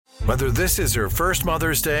Whether this is her first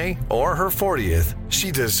Mother's Day or her 40th, she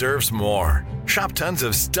deserves more. Shop tons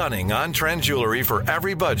of stunning on-trend jewelry for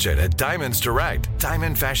every budget at Diamonds Direct.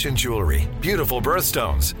 Diamond fashion jewelry, beautiful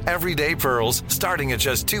birthstones, everyday pearls starting at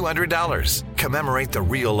just $200. Commemorate the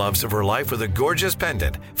real loves of her life with a gorgeous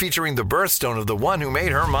pendant featuring the birthstone of the one who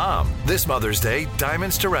made her mom. This Mother's Day,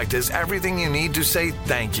 Diamonds Direct is everything you need to say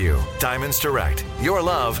thank you. Diamonds Direct. Your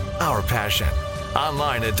love, our passion.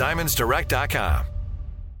 Online at diamondsdirect.com.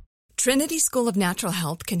 Trinity School of Natural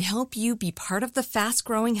Health can help you be part of the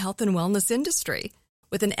fast-growing health and wellness industry.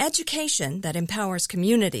 With an education that empowers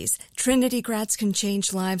communities, Trinity grads can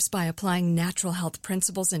change lives by applying natural health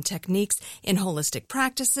principles and techniques in holistic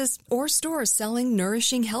practices or stores selling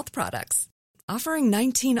nourishing health products. Offering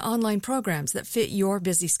 19 online programs that fit your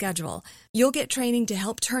busy schedule, you'll get training to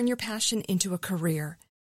help turn your passion into a career.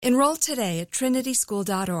 Enroll today at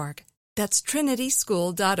trinityschool.org. That's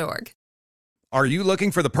trinityschool.org. Are you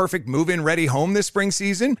looking for the perfect move-in ready home this spring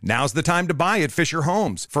season? Now's the time to buy at Fisher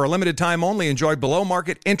Homes. For a limited time only, enjoy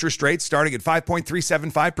below-market interest rates starting at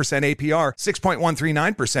 5.375% APR,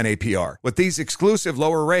 6.139% APR. With these exclusive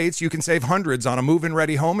lower rates, you can save hundreds on a move-in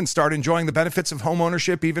ready home and start enjoying the benefits of home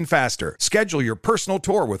ownership even faster. Schedule your personal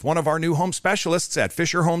tour with one of our new home specialists at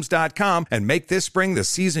FisherHomes.com and make this spring the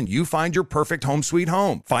season you find your perfect home sweet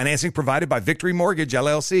home. Financing provided by Victory Mortgage,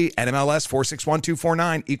 LLC, NMLS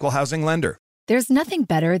 461249, Equal Housing Lender. There's nothing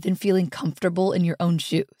better than feeling comfortable in your own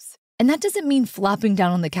shoes. And that doesn't mean flopping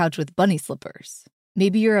down on the couch with bunny slippers.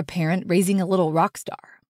 Maybe you're a parent raising a little rock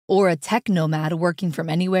star, or a tech nomad working from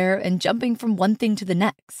anywhere and jumping from one thing to the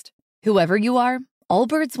next. Whoever you are,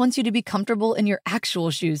 Allbirds wants you to be comfortable in your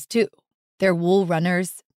actual shoes too. Their wool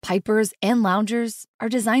runners, pipers, and loungers are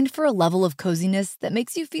designed for a level of coziness that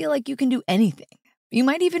makes you feel like you can do anything. You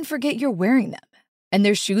might even forget you're wearing them. And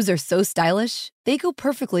their shoes are so stylish, they go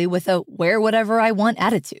perfectly with a wear whatever I want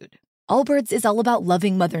attitude. Allbirds is all about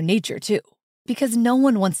loving Mother Nature, too, because no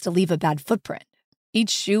one wants to leave a bad footprint. Each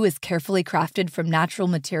shoe is carefully crafted from natural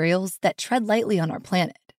materials that tread lightly on our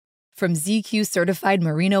planet. From ZQ-certified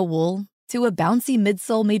merino wool to a bouncy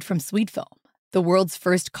midsole made from sweet foam, the world's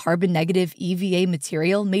first carbon-negative EVA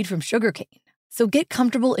material made from sugarcane. So get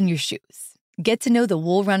comfortable in your shoes. Get to know the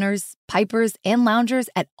wool runners, pipers, and loungers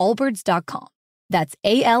at allbirds.com. That's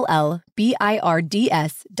ALLBIRDS.com.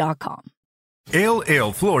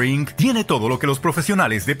 LL Flooring tiene todo lo que los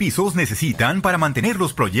profesionales de pisos necesitan para mantener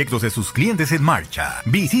los proyectos de sus clientes en marcha.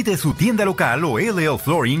 Visite su tienda local o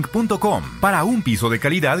llflooring.com para un piso de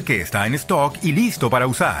calidad que está en stock y listo para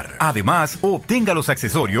usar. Además, obtenga los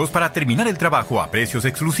accesorios para terminar el trabajo a precios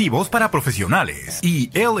exclusivos para profesionales. Y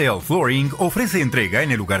LL Flooring ofrece entrega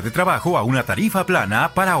en el lugar de trabajo a una tarifa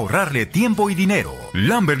plana para ahorrarle tiempo y dinero.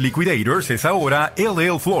 Lumber Liquidators es ahora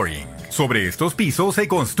LL Flooring. Sobre estos pisos se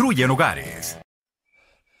construyen hogares.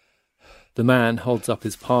 The man holds up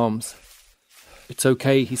his palms. "It's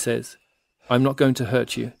okay," he says. "I'm not going to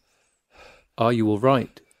hurt you. Are you all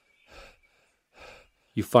right?"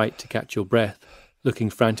 You fight to catch your breath, looking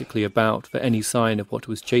frantically about for any sign of what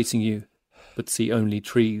was chasing you, but see only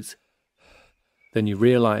trees. Then you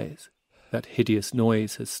realize that hideous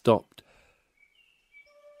noise has stopped.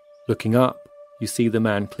 Looking up, you see the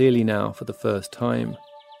man clearly now for the first time.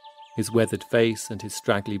 His weathered face and his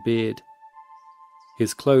straggly beard.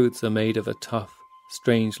 His clothes are made of a tough,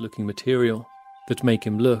 strange-looking material that make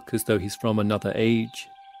him look as though he's from another age.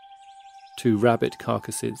 2 rabbit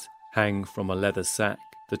carcasses hang from a leather sack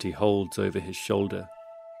that he holds over his shoulder.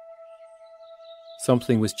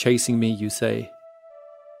 "Something was chasing me," you say.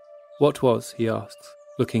 "What was?" he asks,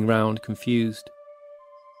 looking round confused.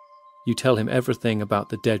 You tell him everything about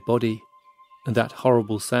the dead body and that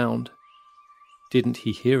horrible sound. Didn't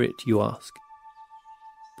he hear it, you ask?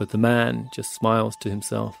 But the man just smiles to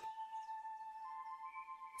himself.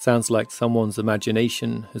 "Sounds like someone's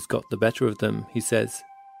imagination has got the better of them," he says.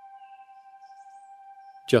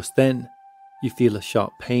 Just then, you feel a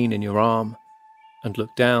sharp pain in your arm and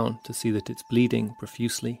look down to see that it's bleeding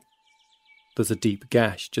profusely. There's a deep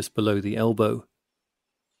gash just below the elbow.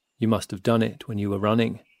 You must have done it when you were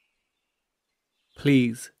running.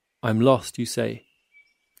 "Please, I'm lost," you say.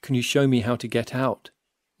 "Can you show me how to get out?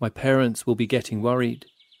 My parents will be getting worried."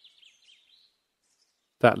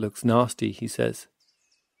 "That looks nasty," he says.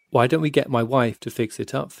 "Why don't we get my wife to fix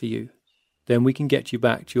it up for you? Then we can get you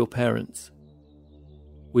back to your parents.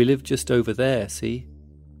 We live just over there, see?"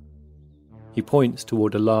 He points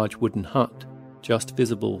toward a large wooden hut, just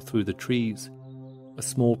visible through the trees, a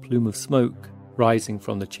small plume of smoke rising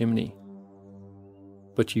from the chimney.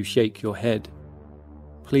 But you shake your head.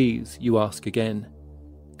 "Please," you ask again,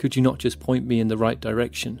 "could you not just point me in the right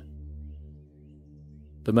direction?"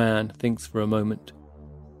 The man thinks for a moment.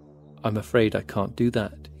 I'm afraid I can't do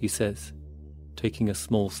that, he says, taking a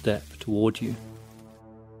small step toward you.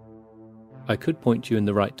 I could point you in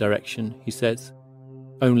the right direction, he says,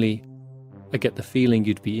 only I get the feeling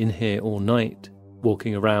you'd be in here all night,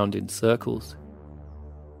 walking around in circles.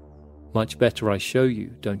 Much better I show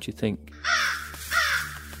you, don't you think?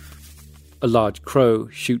 A large crow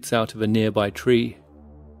shoots out of a nearby tree.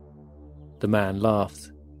 The man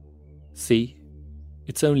laughs. See?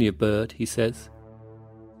 It's only a bird, he says.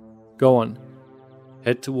 Go on.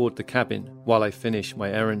 Head toward the cabin while I finish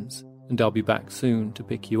my errands, and I'll be back soon to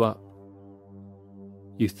pick you up.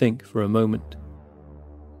 You think for a moment.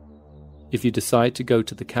 If you decide to go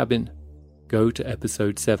to the cabin, go to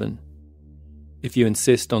episode 7. If you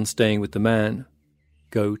insist on staying with the man,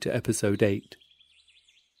 go to episode 8.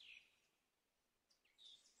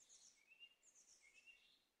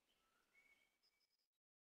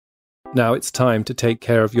 Now it's time to take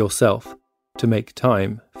care of yourself, to make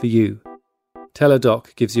time for you.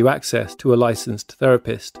 Teladoc gives you access to a licensed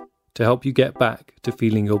therapist to help you get back to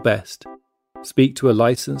feeling your best. Speak to a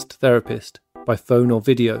licensed therapist by phone or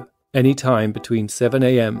video anytime between 7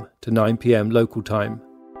 a.m. to 9 p.m. local time,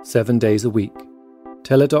 7 days a week.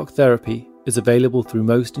 Teladoc Therapy is available through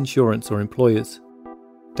most insurance or employers.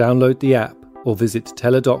 Download the app or visit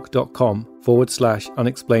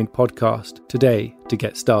teladoc.com/unexplained podcast today to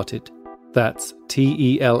get started. That's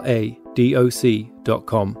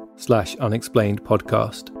teladoc.com/unexplained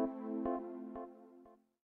podcast.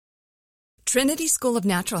 Trinity School of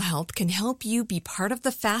Natural Health can help you be part of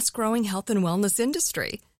the fast-growing health and wellness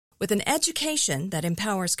industry. With an education that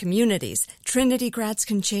empowers communities, Trinity grads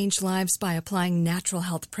can change lives by applying natural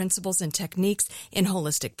health principles and techniques in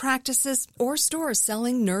holistic practices or stores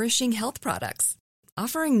selling nourishing health products.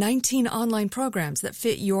 Offering 19 online programs that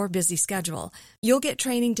fit your busy schedule, you'll get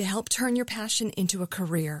training to help turn your passion into a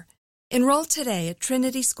career. Enroll today at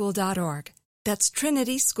trinityschool.org. That's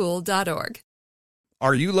trinityschool.org.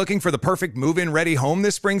 Are you looking for the perfect move-in ready home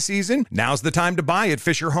this spring season? Now's the time to buy at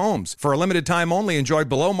Fisher Homes. For a limited time only, enjoy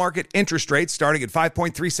below-market interest rates starting at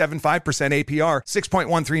 5.375% APR,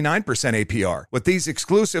 6.139% APR. With these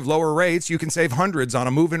exclusive lower rates, you can save hundreds on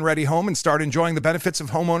a move-in ready home and start enjoying the benefits of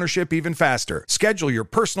homeownership even faster. Schedule your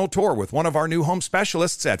personal tour with one of our new home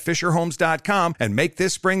specialists at fisherhomes.com and make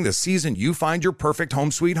this spring the season you find your perfect home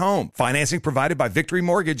sweet home. Financing provided by Victory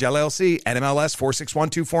Mortgage, LLC, NMLS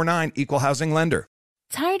 461249, Equal Housing Lender.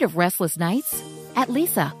 Tired of restless nights? At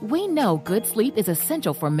Leesa, we know good sleep is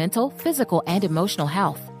essential for mental, physical, and emotional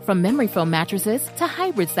health. From memory foam mattresses to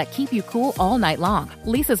hybrids that keep you cool all night long,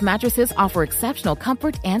 Leesa's mattresses offer exceptional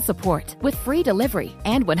comfort and support with free delivery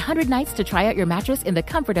and 100 nights to try out your mattress in the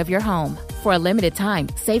comfort of your home. For a limited time,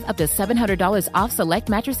 save up to $700 off select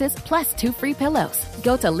mattresses plus 2 free pillows.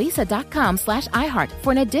 Go to leesa.com/iHeart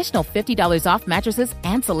for an additional $50 off mattresses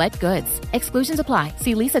and select goods. Exclusions apply.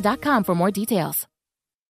 See leesa.com for more details.